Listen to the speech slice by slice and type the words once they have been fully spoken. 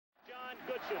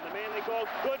Woodson, the man they call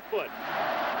Goodfoot,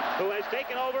 who has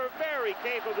taken over very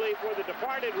capably for the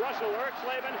departed Russell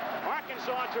Erxleben.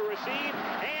 Arkansas to receive.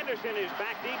 Anderson is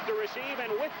back deep to receive,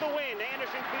 and with the wind,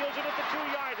 Anderson fields it at the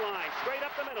 2-yard line. Straight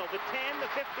up the middle, the 10,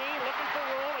 the 15, looking for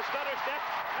room, a stutter step,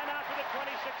 and out to the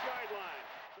 26-yard line.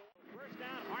 First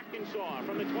down, Arkansas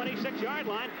from the 26-yard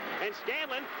line, and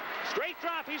Scanlon, straight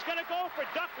drop. He's going to go for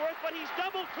Duckworth, but he's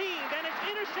double-teamed, and it's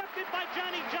intercepted by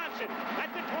Johnny Johnson at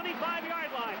the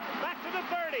 25-yard line. Back to the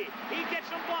 30. He gets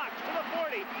some blocks to the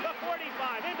 40, the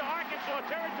 45, into Arkansas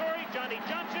territory. Johnny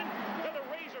Johnson to the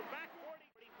Razorback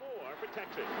 44 for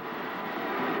Texas.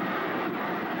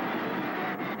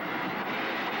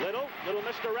 Little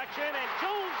misdirection, and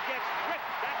Jones gets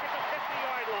tricked back at the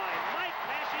 50-yard line. Mike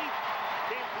Massey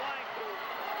came flying through.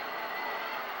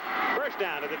 First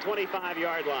down at the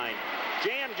 25-yard line.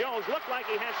 Jam Jones looked like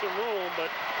he had some room,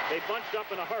 but they bunched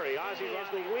up in a hurry. Ozzie has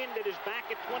the wind at his back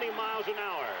at 20 miles an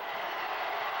hour.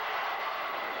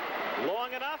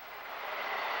 Long enough,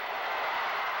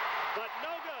 but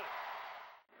no good.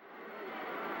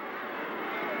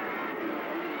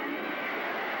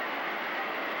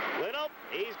 Little,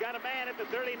 he's got a man at the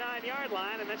 39-yard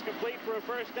line, and that's complete for a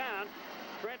first down.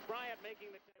 Trent Bryant making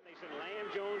the nation. Lamb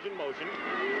Jones in motion.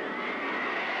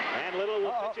 And Little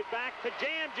will pitch it back to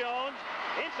Jam Jones.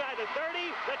 Inside the 30,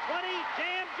 the 20,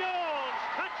 Jam Jones.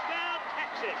 Touchdown,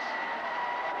 Texas.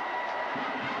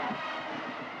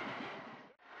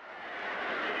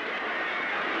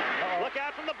 Look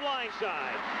out from the blind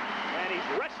side. And he's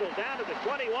wrestled down to the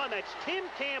 21. That's Tim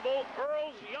Campbell,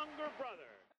 Earl's younger brother.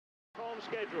 Home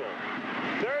schedule.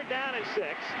 Third down and 6.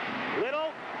 Little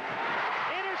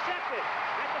intercepted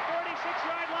at the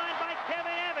 46-yard line by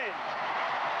Kevin Evans.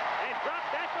 And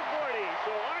dropped at the 40.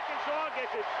 So Arkansas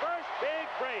gets its first big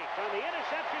break on the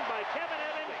interception by Kevin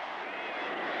Evans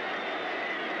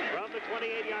from the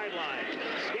 28-yard line.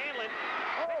 Scanlon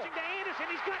pitching to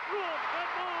Anderson. He's got room.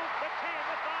 Good move. The 10,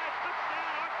 the 5.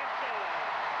 Touchdown,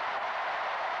 Arkansas.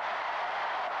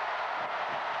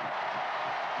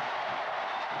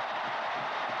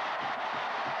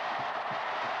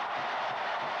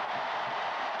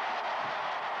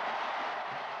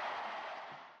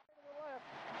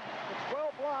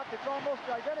 It's almost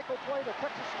the identical play that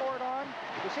Texas scored on.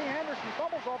 You see Anderson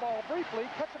fumbles the ball briefly,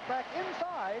 cuts it back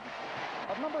inside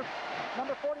of number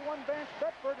 41, Vance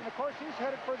Bedford, and of course he's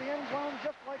headed for the end zone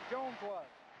just like Jones was.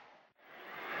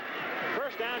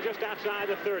 First down just outside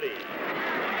the 30.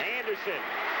 Anderson.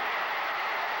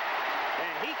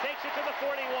 And he takes it to the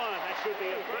 41. That should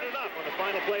be good enough on the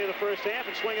final play of the first half,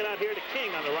 and swing it out here to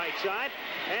King on the right side.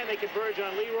 And they converge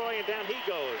on Leroy, and down he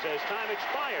goes as time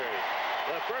expires.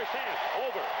 The first half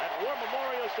over at War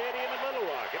Memorial Stadium in Little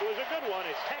Rock. It was a good one.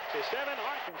 It's Texas 7,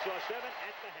 Arkansas 7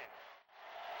 at the half.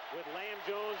 With Lamb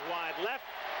Jones wide left.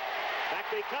 Back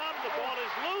they come. The ball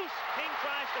is loose. King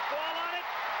tries to fall on it,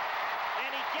 and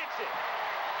he gets it.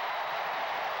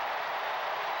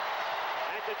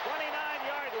 At the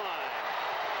 29-yard line.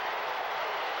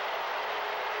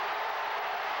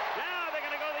 Now they're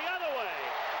going to go the other way.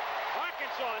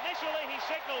 Arkansas, initially he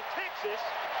signaled Texas,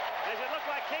 as it looked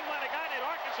like King might have gotten it.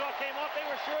 Arkansas came off. They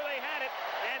were sure they had it,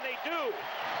 and they do.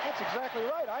 That's exactly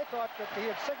right. I thought that he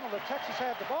had signaled that Texas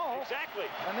had the ball. Exactly.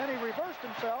 And then he reversed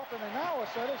himself, and now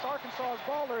said it's Arkansas's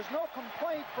ball. There's no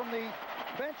complaint from the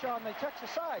bench on the Texas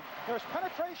side. There's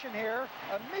penetration here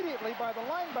immediately by the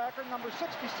linebacker, number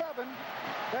 67.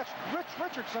 That's Rich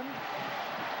Richardson.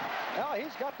 Now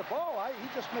he's got the ball. He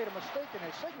just made a mistake in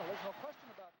his signal. There's no question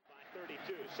about it.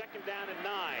 32, second down and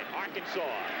 9,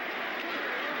 Arkansas.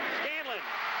 Scanlon,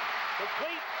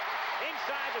 complete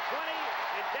inside the 20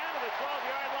 and down to the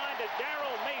 12-yard line to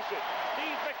Darrell Mason.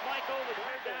 Steve McMichael with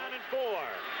third down and 4.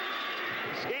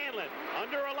 Scanlon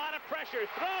under a lot of pressure,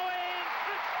 throwing,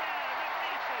 touchdown,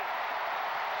 Mason.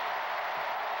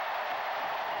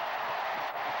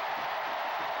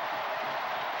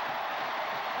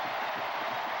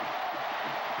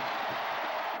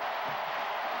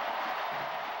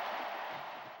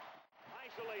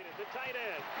 Isolated, the tight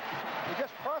end. He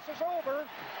just crosses over,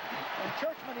 and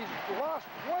Churchman, he's lost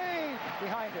way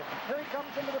behind him. Here he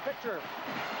comes into the picture.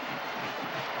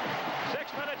 6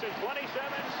 minutes and 27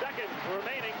 seconds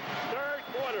remaining, third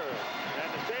quarter. And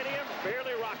the stadium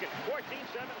barely rocking,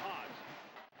 14-7 Hogs.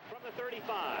 From the 35.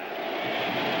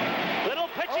 Little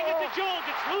pitching it to Jones.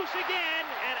 It's loose again,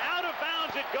 and out of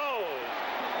bounds it goes.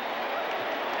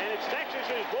 And it's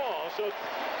Texas's ball, so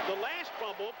the last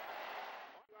fumble,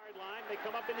 line, they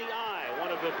come up in the I.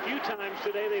 One of the few times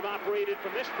today they've operated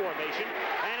from this formation.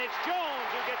 And it's Jones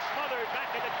who gets smothered back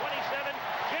at the 27.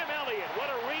 Jim Elliott. What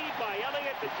a read by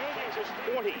Elliott. The junior is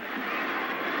 40.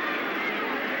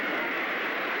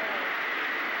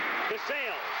 to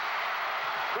Sales.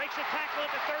 Breaks a tackle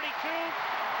at the 32.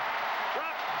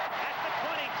 Drops at the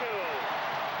 22.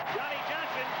 Johnny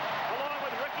Johnson along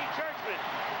with Ricky Churchman.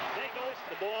 Nicholas,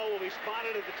 the ball will be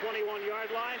spotted at the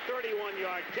 21-yard line.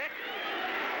 31-yard kick.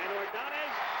 And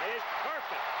Ordonez is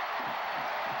perfect.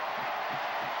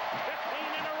 15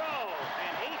 in a row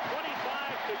and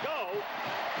 8:25 to go.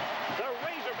 The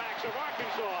Razorbacks of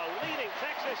Arkansas leading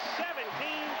Texas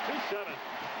 17-7.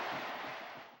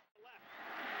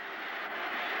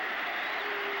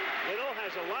 Little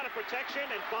has a lot of protection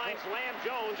and finds Lamb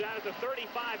Jones out at the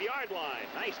 35-yard line.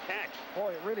 Nice catch.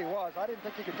 Boy, it really was. I didn't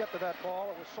think he could get to that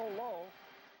ball. It was so low.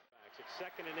 It's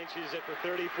 2nd and inches at the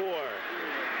 34.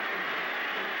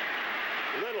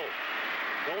 Little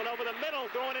going over the middle,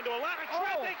 throwing into a lot of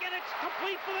traffic, and it's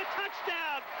complete for the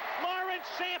touchdown. Lawrence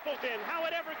Sampleton. How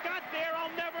it ever got there,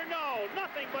 I'll never know.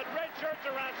 Nothing but red shirts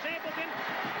around Sampleton.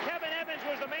 Kevin Evans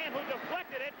was the man who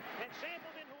deflected it, and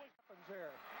Sampleton who was...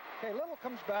 there. Okay, Little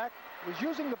comes back. Was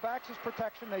using the backs as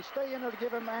protection. They stay in there to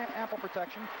give him ample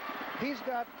protection. He's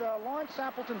got Lawrence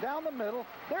Sampleton down the middle.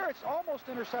 There it's almost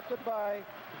intercepted by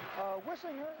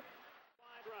Wissinger.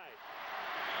 Wide right.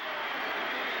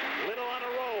 Little on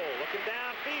a roll, looking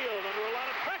downfield under a lot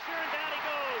of pressure, and down he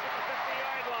goes at the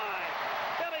 50-yard line.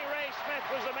 Billy Ray Smith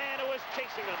was the man who was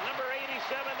chasing him. Number 87,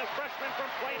 the freshman from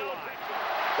Plano.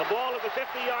 The ball at the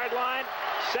 50-yard line.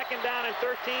 2nd down and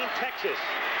 13, Texas.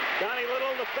 Donnie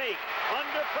Little, the fake,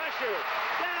 under pressure,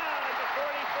 down at the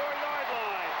 44-yard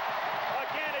line.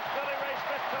 Again, it's Billy Ray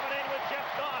Smith coming in with Jeff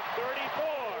Goff, 34.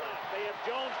 They have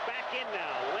Jones back in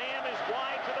now. Lamb is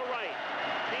wide to the right.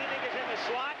 Koenig is in the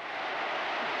slot.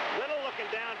 Little looking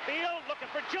downfield, looking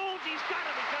for Jones. He's got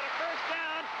him. He's got a first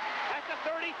down at the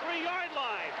 33-yard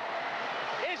line.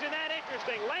 Isn't that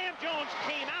interesting? Lamb Jones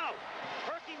came out.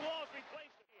 Perky Walls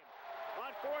replaced him on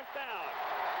 4th down.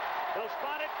 They'll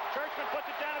spot it. Churchman puts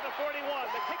it down at the 41.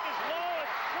 The kick is low.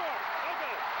 It's short.